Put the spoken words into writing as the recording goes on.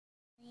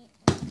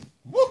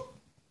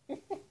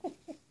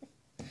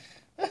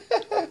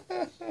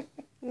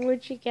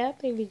What'd you get,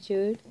 baby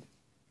Jude?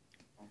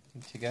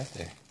 What you got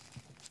there?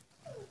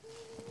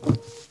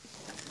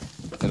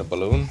 Is that a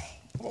balloon?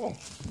 Oh.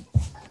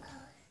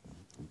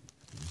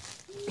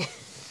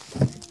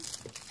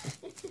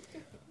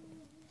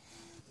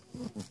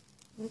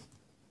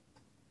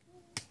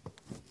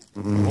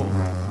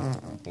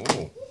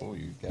 Oh,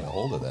 you got a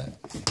hold of that.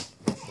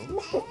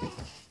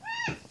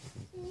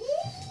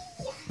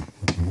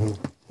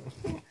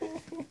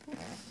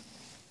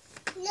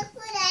 Look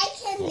what I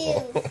can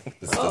do.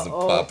 This doesn't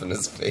pop in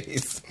his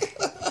face.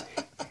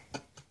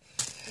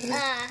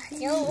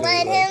 Don't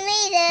let him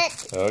eat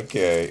it.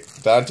 Okay,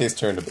 Dante's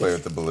turn to play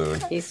with the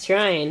balloon. He's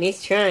trying.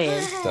 He's trying.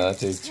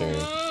 Dante's turn.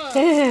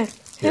 Here,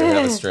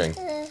 have a string.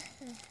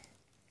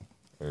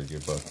 Very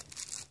good book.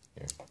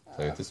 Here,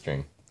 play with the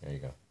string. There you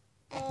go.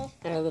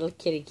 Our little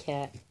kitty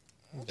cat.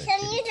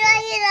 Can you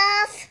dry it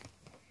off?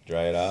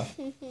 Dry it off?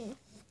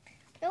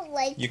 Don't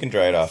like You can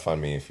dry it off on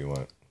me if you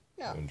want.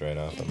 No. You can dry it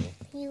off on me.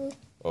 you.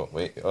 Oh,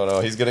 wait. Oh, no.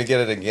 He's going to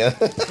get it again.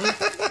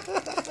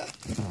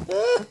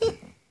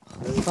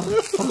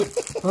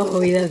 Oh,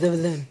 we love the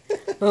balloon.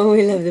 Oh,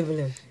 we love the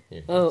balloon.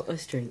 Here. Oh, a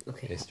string.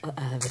 Okay, A string.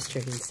 I'll have a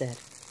string instead.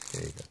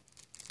 There you go.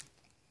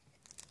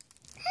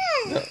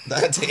 No,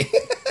 Dante.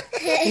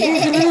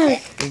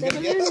 The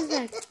balloon is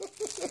back.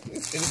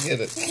 He's going to get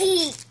it.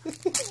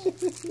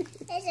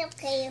 It's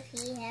okay if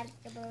he has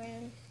the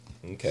balloon.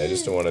 Okay, I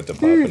just don't want it to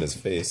pop in his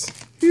face.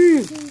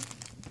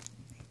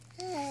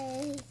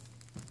 Hi.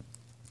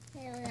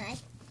 Don't I?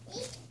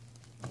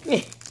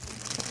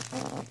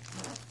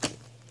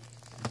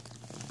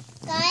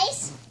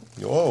 Guys,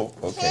 Oh,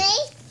 okay.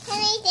 can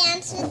I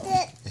dance with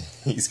it?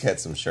 He's got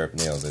some sharp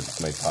nails.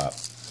 It might pop.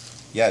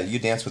 Yeah, you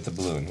dance with the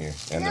balloon here.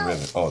 And the No.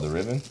 ribbon. Oh, the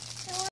ribbon?